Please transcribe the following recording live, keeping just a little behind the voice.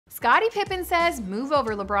Scottie Pippen says, "Move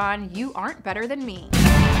over, LeBron, you aren't better than me."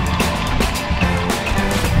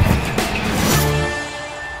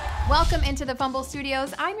 Welcome into the Fumble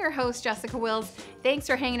Studios. I'm your host, Jessica Wills. Thanks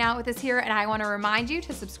for hanging out with us here, and I want to remind you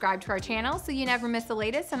to subscribe to our channel so you never miss the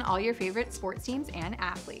latest on all your favorite sports teams and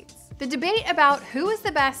athletes. The debate about who is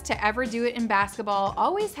the best to ever do it in basketball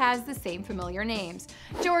always has the same familiar names: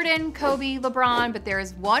 Jordan, Kobe, LeBron, but there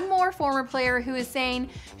is one more former player who is saying,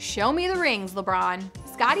 "Show me the rings, LeBron."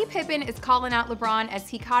 Scottie Pippen is calling out LeBron as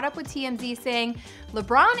he caught up with TMZ saying,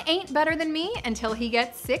 "LeBron ain't better than me until he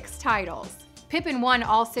gets 6 titles." Pippen won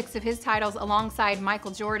all 6 of his titles alongside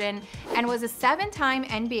Michael Jordan and was a 7-time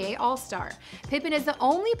NBA All-Star. Pippen is the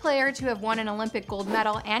only player to have won an Olympic gold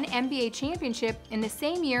medal and NBA championship in the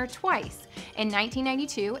same year twice, in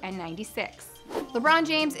 1992 and 96. LeBron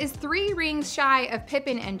James is 3 rings shy of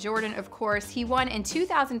Pippen and Jordan, of course. He won in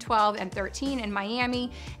 2012 and 13 in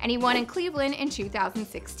Miami, and he won in Cleveland in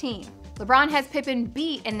 2016. LeBron has Pippen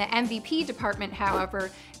beat in the MVP department,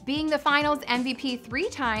 however, being the Finals MVP 3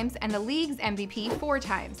 times and the league's MVP 4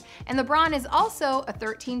 times. And LeBron is also a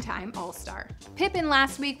 13-time All-Star. Pippen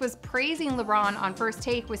last week was praising LeBron on First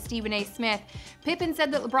Take with Stephen A. Smith. Pippen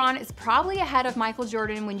said that LeBron is probably ahead of Michael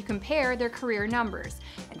Jordan when you compare their career numbers.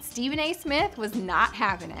 And Stephen A. Smith was not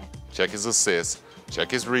having it. Check his assists, check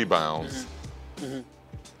his rebounds.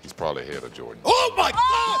 He's probably ahead of Jordan. Oh my God!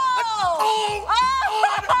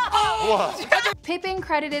 What? Pippen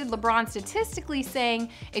credited LeBron statistically, saying,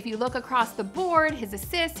 "If you look across the board, his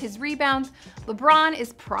assists, his rebounds, LeBron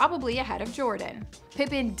is probably ahead of Jordan."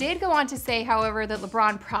 Pippen did go on to say, however, that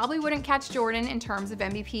LeBron probably wouldn't catch Jordan in terms of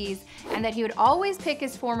MVPs, and that he would always pick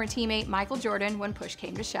his former teammate Michael Jordan when push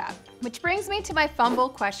came to shove. Which brings me to my Fumble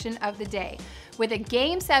question of the day. With a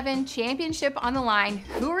Game 7 championship on the line,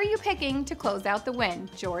 who are you picking to close out the win?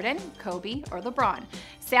 Jordan, Kobe, or LeBron?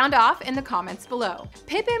 Sound off in the comments below.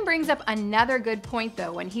 Pippen brings up another good point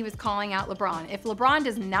though when he was calling out LeBron. If LeBron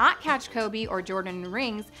does not catch Kobe or Jordan in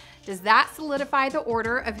rings, does that solidify the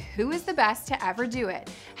order of who is the best to ever do it?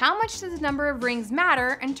 How much does the number of rings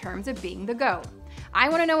matter in terms of being the GOAT? I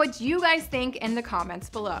want to know what you guys think in the comments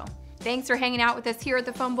below. Thanks for hanging out with us here at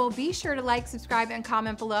The Fumble. Be sure to like, subscribe, and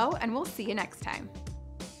comment below, and we'll see you next time.